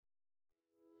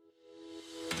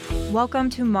Welcome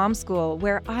to Mom School,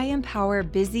 where I empower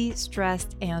busy,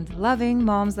 stressed, and loving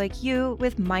moms like you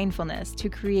with mindfulness to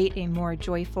create a more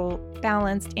joyful,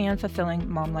 balanced, and fulfilling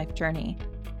mom life journey.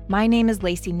 My name is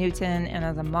Lacey Newton, and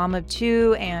as a mom of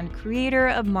two and creator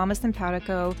of Mama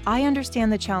Simpatico, I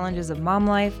understand the challenges of mom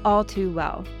life all too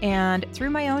well. And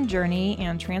through my own journey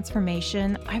and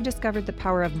transformation, I've discovered the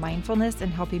power of mindfulness in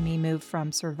helping me move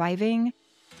from surviving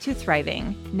to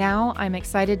thriving. Now, I'm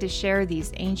excited to share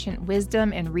these ancient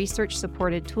wisdom and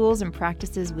research-supported tools and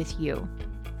practices with you.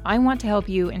 I want to help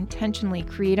you intentionally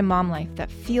create a mom life that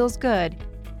feels good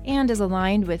and is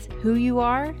aligned with who you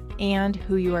are and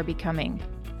who you are becoming.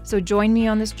 So join me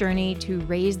on this journey to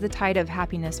raise the tide of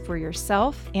happiness for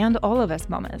yourself and all of us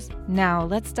mamas. Now,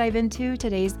 let's dive into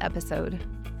today's episode.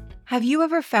 Have you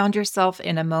ever found yourself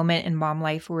in a moment in mom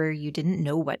life where you didn't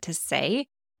know what to say?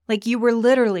 Like you were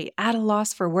literally at a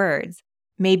loss for words.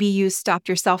 Maybe you stopped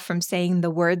yourself from saying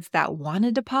the words that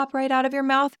wanted to pop right out of your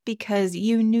mouth because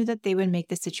you knew that they would make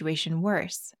the situation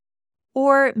worse.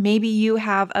 Or maybe you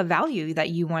have a value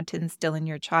that you want to instill in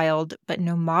your child, but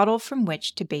no model from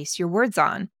which to base your words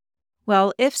on.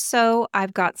 Well, if so,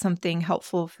 I've got something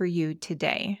helpful for you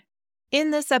today.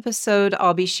 In this episode,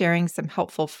 I'll be sharing some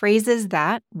helpful phrases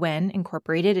that, when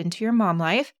incorporated into your mom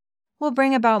life, will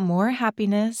bring about more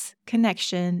happiness,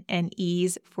 connection, and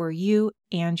ease for you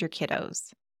and your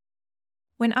kiddos.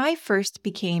 When I first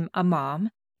became a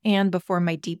mom, and before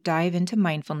my deep dive into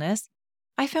mindfulness,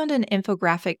 I found an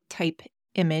infographic type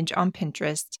image on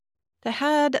Pinterest that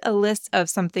had a list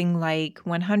of something like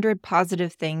 100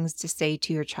 positive things to say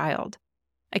to your child.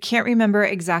 I can't remember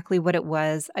exactly what it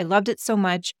was. I loved it so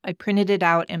much, I printed it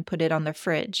out and put it on the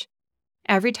fridge.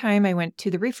 Every time I went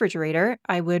to the refrigerator,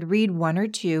 I would read one or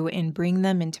two and bring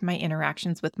them into my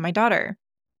interactions with my daughter.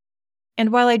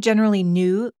 And while I generally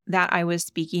knew that I was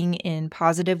speaking in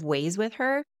positive ways with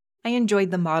her, I enjoyed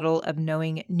the model of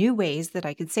knowing new ways that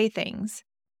I could say things.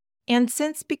 And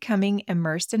since becoming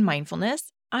immersed in mindfulness,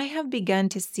 I have begun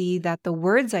to see that the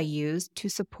words I use to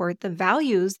support the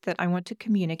values that I want to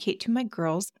communicate to my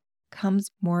girls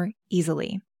comes more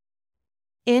easily.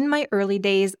 In my early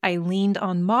days, I leaned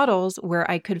on models where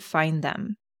I could find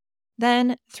them.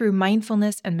 Then, through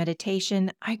mindfulness and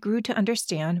meditation, I grew to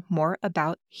understand more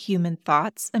about human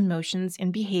thoughts, emotions,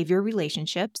 and behavior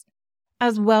relationships,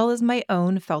 as well as my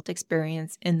own felt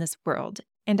experience in this world.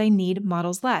 And I need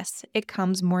models less. It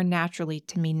comes more naturally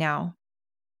to me now.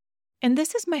 And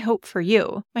this is my hope for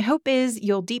you. My hope is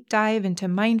you'll deep dive into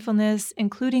mindfulness,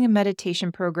 including a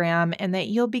meditation program, and that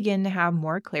you'll begin to have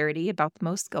more clarity about the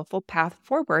most skillful path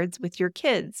forwards with your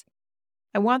kids.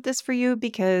 I want this for you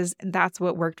because that's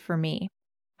what worked for me.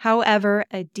 However,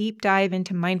 a deep dive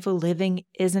into mindful living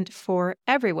isn't for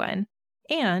everyone.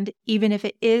 And even if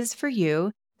it is for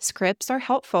you, scripts are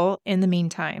helpful in the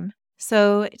meantime.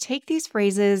 So take these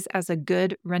phrases as a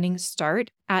good running start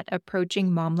at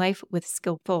approaching mom life with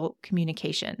skillful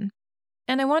communication.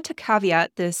 And I want to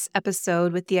caveat this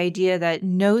episode with the idea that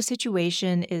no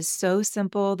situation is so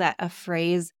simple that a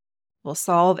phrase will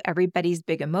solve everybody's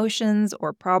big emotions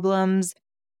or problems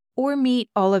or meet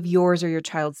all of yours or your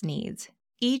child's needs.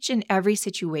 Each and every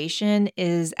situation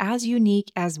is as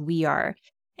unique as we are,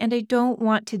 and I don't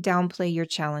want to downplay your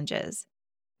challenges.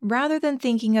 Rather than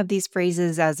thinking of these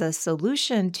phrases as a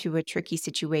solution to a tricky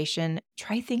situation,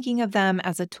 try thinking of them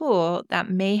as a tool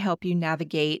that may help you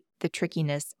navigate the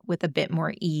trickiness with a bit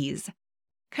more ease.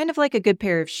 Kind of like a good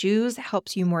pair of shoes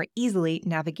helps you more easily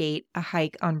navigate a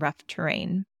hike on rough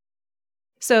terrain.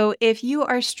 So if you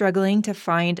are struggling to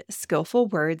find skillful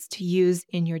words to use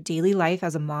in your daily life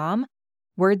as a mom,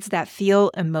 words that feel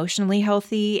emotionally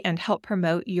healthy and help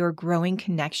promote your growing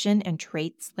connection and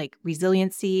traits like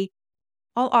resiliency,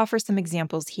 I'll offer some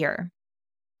examples here.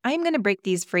 I'm going to break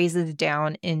these phrases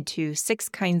down into 6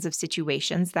 kinds of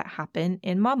situations that happen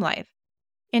in mom life.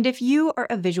 And if you are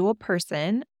a visual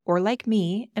person, or like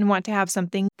me, and want to have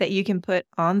something that you can put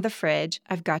on the fridge,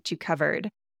 I've got you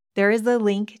covered. There is a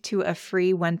link to a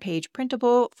free 1-page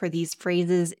printable for these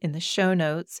phrases in the show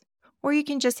notes, or you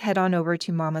can just head on over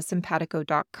to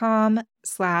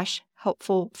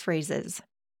mamasimpatico.com/helpful phrases.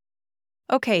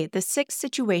 Okay, the 6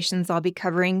 situations I'll be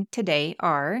covering today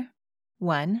are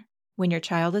 1. When your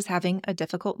child is having a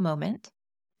difficult moment.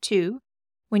 2.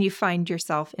 When you find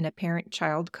yourself in a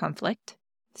parent-child conflict.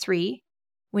 3.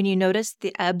 When you notice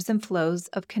the ebbs and flows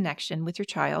of connection with your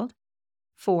child.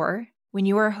 4. When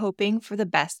you are hoping for the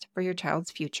best for your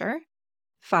child's future.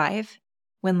 5.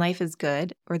 When life is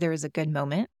good or there is a good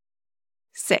moment.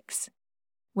 6.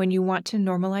 When you want to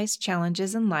normalize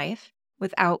challenges in life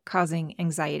without causing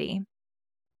anxiety.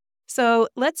 So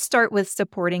let's start with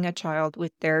supporting a child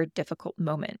with their difficult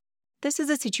moment. This is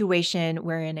a situation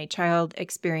wherein a child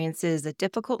experiences a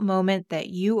difficult moment that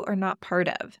you are not part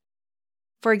of.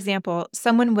 For example,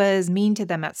 someone was mean to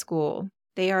them at school.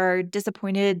 They are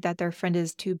disappointed that their friend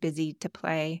is too busy to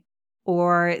play,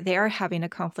 or they are having a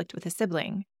conflict with a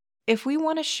sibling. If we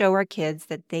want to show our kids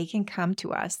that they can come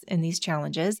to us in these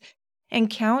challenges and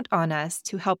count on us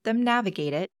to help them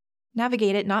navigate it,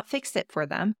 not fix it for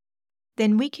them,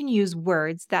 then we can use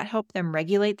words that help them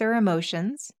regulate their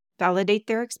emotions, validate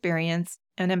their experience,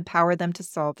 and empower them to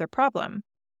solve their problem.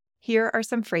 Here are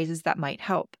some phrases that might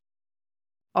help.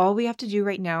 All we have to do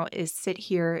right now is sit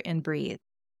here and breathe.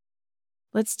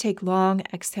 Let's take long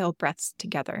exhale breaths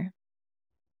together.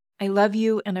 I love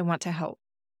you and I want to help.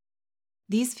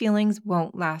 These feelings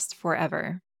won't last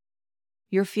forever.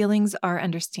 Your feelings are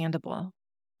understandable.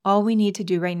 All we need to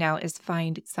do right now is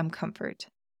find some comfort.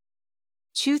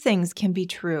 Two things can be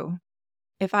true.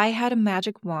 If I had a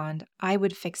magic wand, I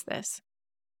would fix this.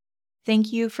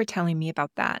 Thank you for telling me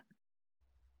about that.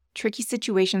 Tricky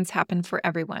situations happen for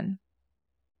everyone.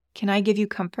 Can I give you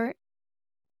comfort?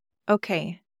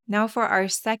 Okay, now for our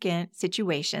second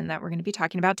situation that we're going to be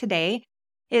talking about today.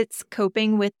 It's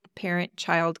coping with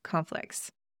parent-child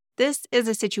conflicts. This is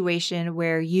a situation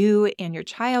where you and your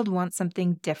child want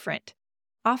something different,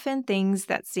 often things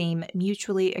that seem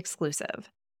mutually exclusive.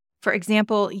 For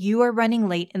example, you are running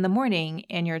late in the morning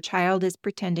and your child is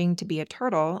pretending to be a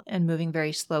turtle and moving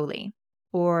very slowly.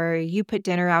 Or you put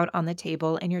dinner out on the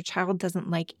table and your child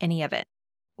doesn't like any of it.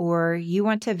 Or you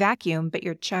want to vacuum, but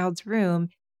your child's room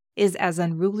is as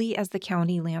unruly as the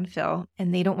county landfill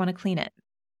and they don't want to clean it.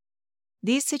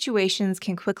 These situations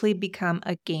can quickly become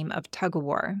a game of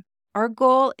tug-of-war. Our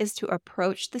goal is to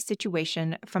approach the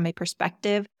situation from a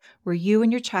perspective where you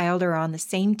and your child are on the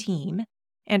same team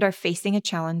and are facing a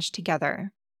challenge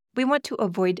together. We want to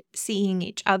avoid seeing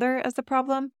each other as the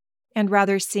problem and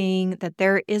rather seeing that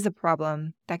there is a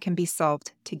problem that can be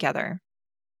solved together.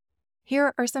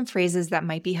 Here are some phrases that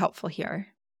might be helpful here.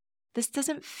 This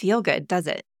doesn't feel good, does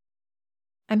it?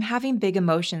 I'm having big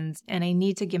emotions and I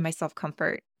need to give myself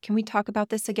comfort. Can we talk about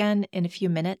this again in a few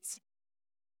minutes?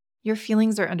 Your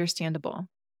feelings are understandable.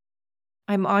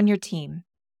 I'm on your team.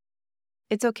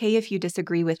 It's okay if you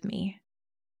disagree with me.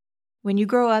 When you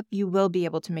grow up, you will be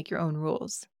able to make your own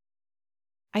rules.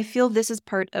 I feel this is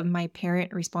part of my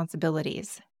parent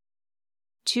responsibilities.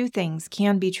 Two things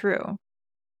can be true.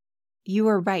 You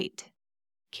are right.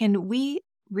 Can we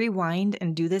rewind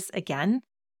and do this again?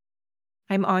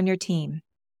 I'm on your team.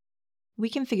 We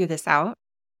can figure this out.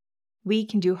 We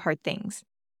can do hard things.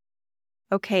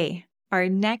 Okay, our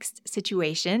next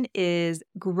situation is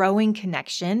growing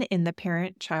connection in the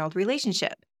parent-child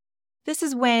relationship. This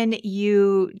is when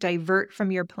you divert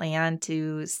from your plan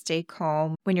to stay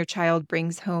calm when your child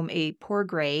brings home a poor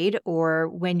grade or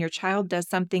when your child does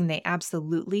something they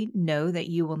absolutely know that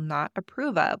you will not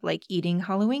approve of, like eating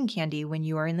Halloween candy when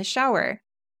you are in the shower,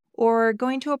 or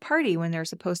going to a party when they're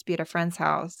supposed to be at a friend's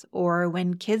house, or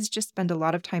when kids just spend a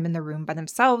lot of time in the room by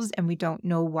themselves and we don't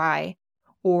know why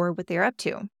or what they're up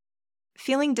to.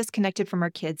 Feeling disconnected from our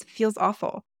kids feels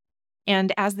awful.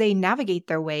 And as they navigate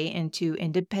their way into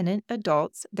independent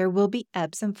adults, there will be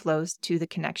ebbs and flows to the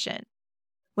connection.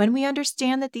 When we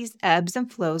understand that these ebbs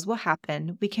and flows will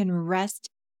happen, we can rest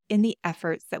in the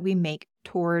efforts that we make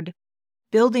toward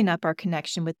building up our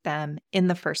connection with them in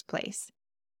the first place.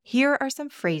 Here are some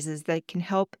phrases that can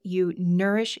help you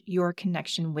nourish your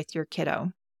connection with your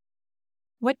kiddo.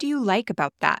 What do you like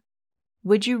about that?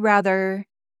 Would you rather?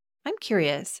 I'm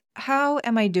curious, how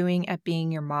am I doing at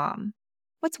being your mom?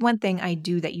 What's one thing I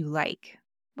do that you like?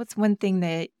 What's one thing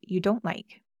that you don't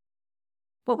like?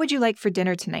 What would you like for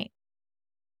dinner tonight?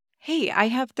 Hey, I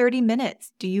have 30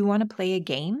 minutes. Do you want to play a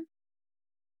game?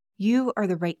 You are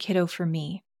the right kiddo for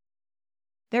me.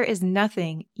 There is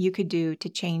nothing you could do to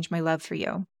change my love for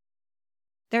you.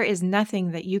 There is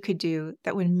nothing that you could do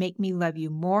that would make me love you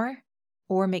more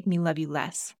or make me love you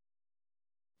less.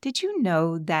 Did you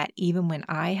know that even when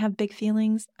I have big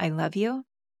feelings, I love you?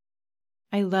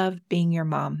 I love being your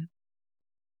mom.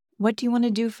 What do you want to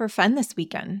do for fun this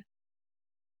weekend?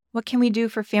 What can we do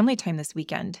for family time this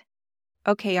weekend?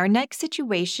 Okay, our next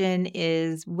situation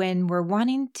is when we're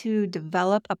wanting to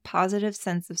develop a positive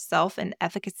sense of self and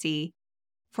efficacy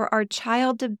for our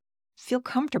child to feel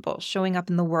comfortable showing up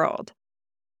in the world.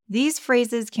 These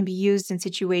phrases can be used in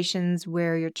situations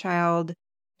where your child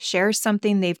shares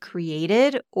something they've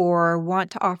created or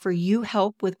want to offer you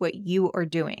help with what you are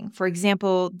doing. For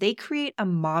example, they create a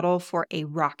model for a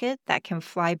rocket that can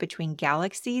fly between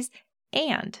galaxies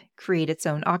and create its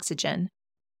own oxygen.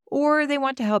 Or they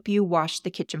want to help you wash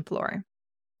the kitchen floor.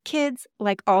 Kids,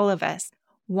 like all of us,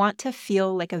 want to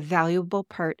feel like a valuable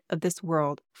part of this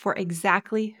world for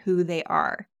exactly who they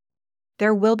are.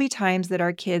 There will be times that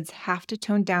our kids have to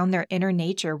tone down their inner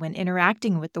nature when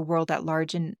interacting with the world at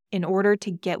large in order to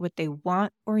get what they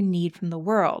want or need from the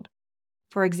world.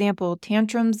 For example,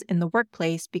 tantrums in the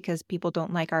workplace because people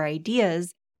don't like our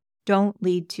ideas don't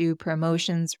lead to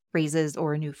promotions, raises,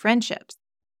 or new friendships.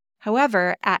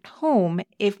 However, at home,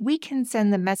 if we can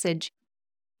send the message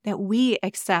that we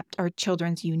accept our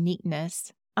children's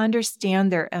uniqueness,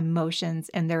 understand their emotions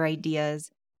and their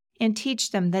ideas, and teach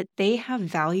them that they have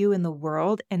value in the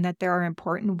world and that there are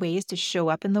important ways to show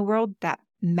up in the world that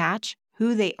match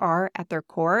who they are at their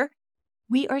core,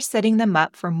 we are setting them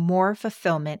up for more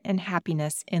fulfillment and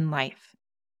happiness in life.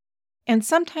 And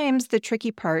sometimes the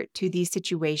tricky part to these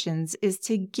situations is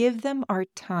to give them our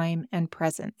time and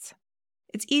presence.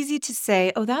 It's easy to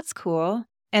say, oh, that's cool,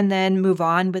 and then move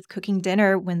on with cooking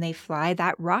dinner when they fly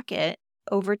that rocket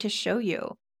over to show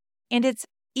you. And it's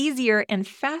easier and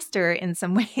faster in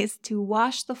some ways to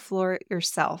wash the floor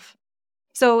yourself.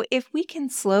 So if we can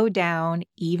slow down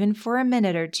even for a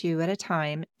minute or two at a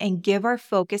time and give our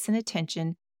focus and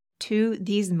attention to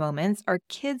these moments, our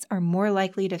kids are more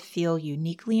likely to feel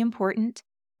uniquely important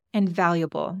and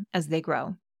valuable as they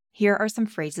grow. Here are some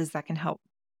phrases that can help.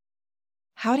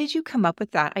 How did you come up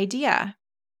with that idea?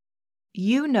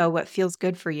 You know what feels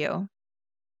good for you.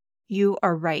 You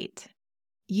are right.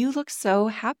 You look so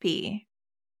happy.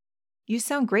 You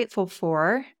sound grateful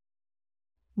for.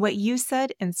 What you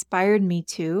said inspired me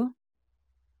to.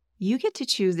 You get to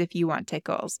choose if you want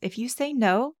tickles. If you say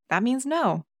no, that means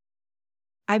no.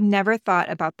 I've never thought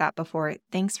about that before.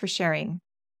 Thanks for sharing.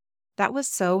 That was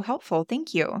so helpful.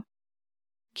 Thank you.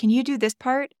 Can you do this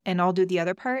part and I'll do the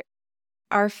other part?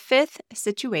 Our fifth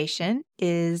situation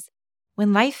is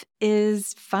when life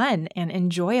is fun and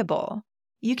enjoyable.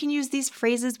 You can use these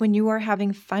phrases when you are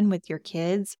having fun with your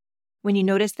kids, when you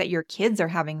notice that your kids are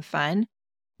having fun,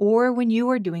 or when you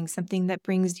are doing something that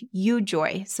brings you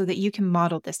joy so that you can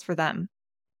model this for them.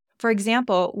 For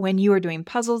example, when you are doing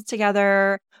puzzles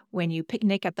together, when you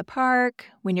picnic at the park,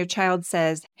 when your child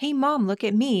says, "Hey mom, look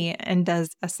at me," and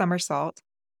does a somersault,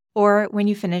 or when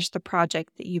you finish the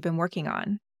project that you've been working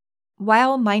on.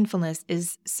 While mindfulness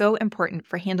is so important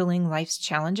for handling life's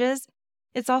challenges,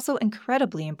 it's also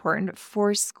incredibly important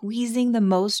for squeezing the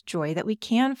most joy that we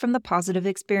can from the positive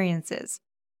experiences.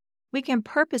 We can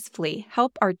purposefully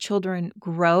help our children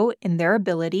grow in their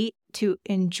ability to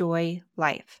enjoy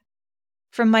life.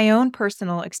 From my own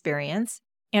personal experience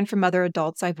and from other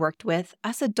adults I've worked with,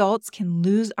 us adults can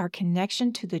lose our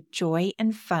connection to the joy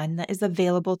and fun that is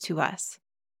available to us.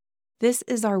 This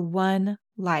is our one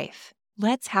life.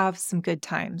 Let's have some good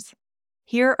times.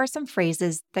 Here are some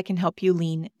phrases that can help you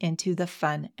lean into the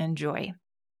fun and joy.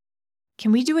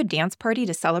 Can we do a dance party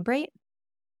to celebrate?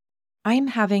 I am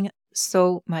having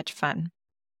so much fun.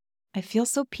 I feel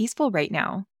so peaceful right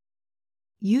now.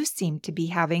 You seem to be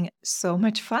having so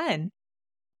much fun.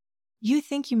 You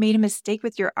think you made a mistake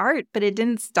with your art, but it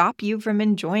didn't stop you from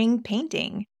enjoying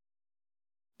painting.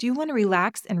 Do you want to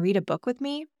relax and read a book with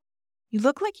me? You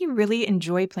look like you really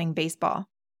enjoy playing baseball.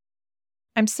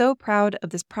 I'm so proud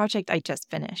of this project I just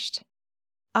finished.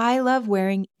 I love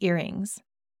wearing earrings.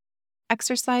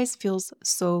 Exercise feels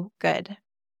so good.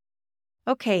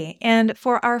 Okay, and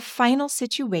for our final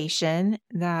situation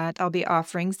that I'll be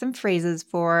offering some phrases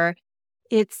for,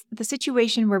 it's the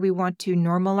situation where we want to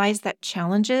normalize that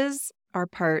challenges are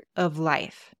part of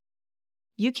life.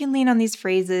 You can lean on these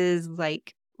phrases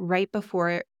like right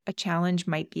before a challenge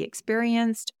might be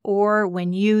experienced or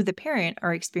when you, the parent,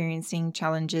 are experiencing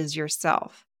challenges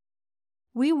yourself.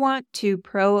 We want to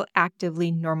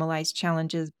proactively normalize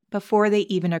challenges before they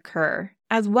even occur,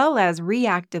 as well as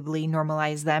reactively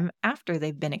normalize them after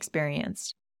they've been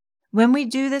experienced. When we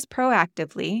do this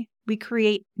proactively, we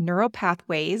create neural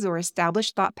pathways or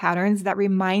establish thought patterns that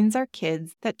reminds our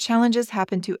kids that challenges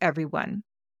happen to everyone.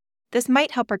 This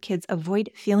might help our kids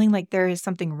avoid feeling like there is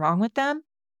something wrong with them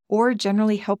or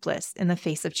generally helpless in the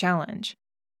face of challenge.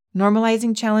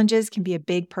 Normalizing challenges can be a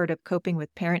big part of coping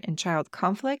with parent and child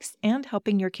conflicts and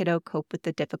helping your kiddo cope with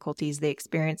the difficulties they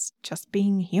experience just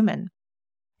being human.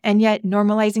 And yet,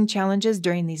 normalizing challenges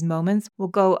during these moments will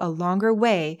go a longer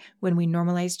way when we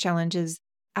normalize challenges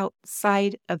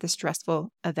outside of the stressful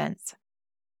events.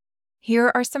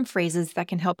 Here are some phrases that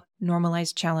can help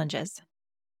normalize challenges.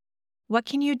 What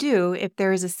can you do if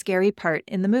there is a scary part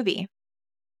in the movie?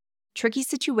 Tricky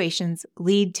situations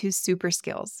lead to super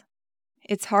skills.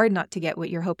 It's hard not to get what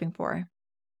you're hoping for.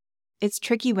 It's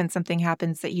tricky when something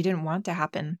happens that you didn't want to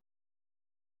happen.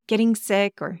 Getting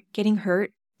sick or getting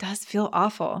hurt does feel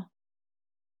awful.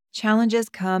 Challenges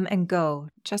come and go,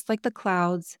 just like the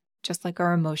clouds just like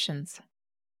our emotions.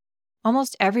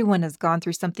 Almost everyone has gone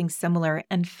through something similar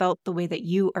and felt the way that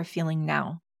you are feeling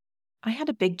now. I had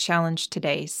a big challenge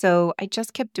today, so I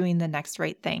just kept doing the next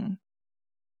right thing.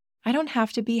 I don't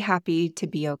have to be happy to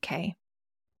be okay.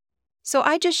 So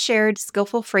I just shared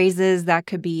skillful phrases that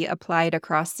could be applied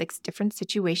across 6 different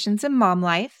situations in mom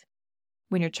life.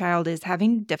 When your child is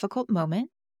having a difficult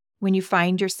moment, when you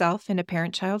find yourself in a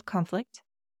parent-child conflict,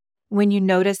 when you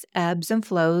notice ebbs and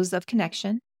flows of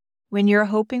connection, when you're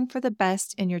hoping for the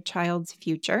best in your child's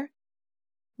future,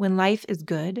 when life is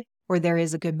good or there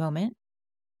is a good moment,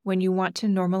 when you want to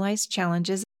normalize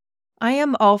challenges. I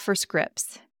am all for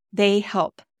scripts. They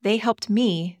help. They helped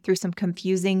me through some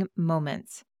confusing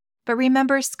moments. But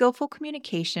remember, skillful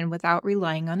communication without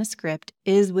relying on a script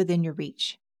is within your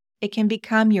reach. It can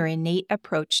become your innate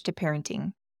approach to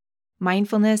parenting.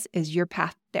 Mindfulness is your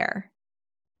path there.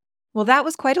 Well, that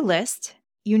was quite a list.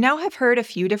 You now have heard a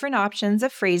few different options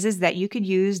of phrases that you could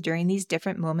use during these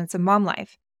different moments of mom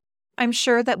life. I'm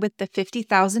sure that with the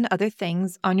 50,000 other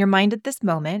things on your mind at this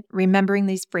moment, remembering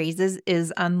these phrases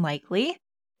is unlikely.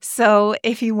 So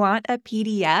if you want a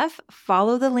PDF,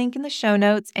 follow the link in the show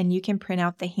notes and you can print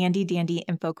out the handy dandy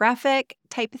infographic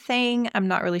type thing. I'm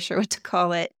not really sure what to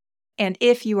call it. And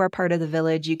if you are part of the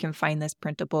village, you can find this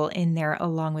printable in there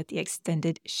along with the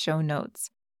extended show notes.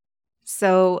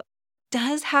 So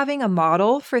does having a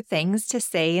model for things to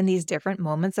say in these different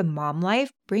moments of mom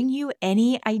life bring you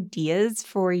any ideas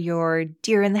for your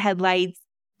deer in the headlights,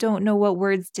 don't know what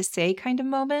words to say kind of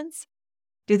moments?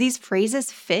 Do these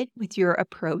phrases fit with your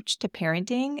approach to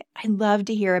parenting? I'd love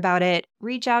to hear about it.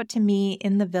 Reach out to me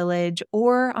in the village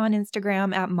or on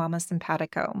Instagram at Mama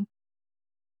Simpatico.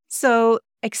 So,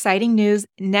 exciting news.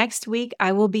 Next week,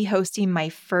 I will be hosting my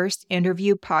first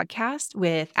interview podcast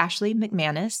with Ashley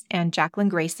McManus and Jacqueline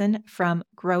Grayson from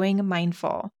Growing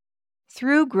Mindful.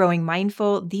 Through Growing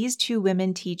Mindful, these 2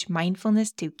 women teach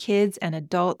mindfulness to kids and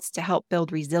adults to help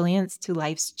build resilience to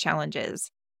life's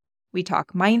challenges. We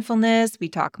talk mindfulness, we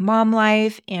talk mom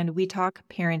life, and we talk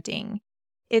parenting.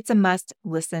 It's a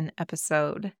must-listen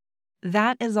episode.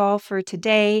 That is all for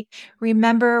today.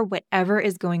 Remember, whatever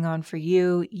is going on for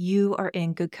you, you are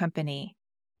in good company.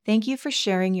 Thank you for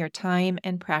sharing your time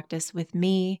and practice with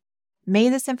me. May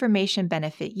this information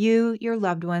benefit you, your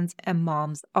loved ones, and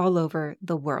moms all over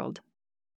the world.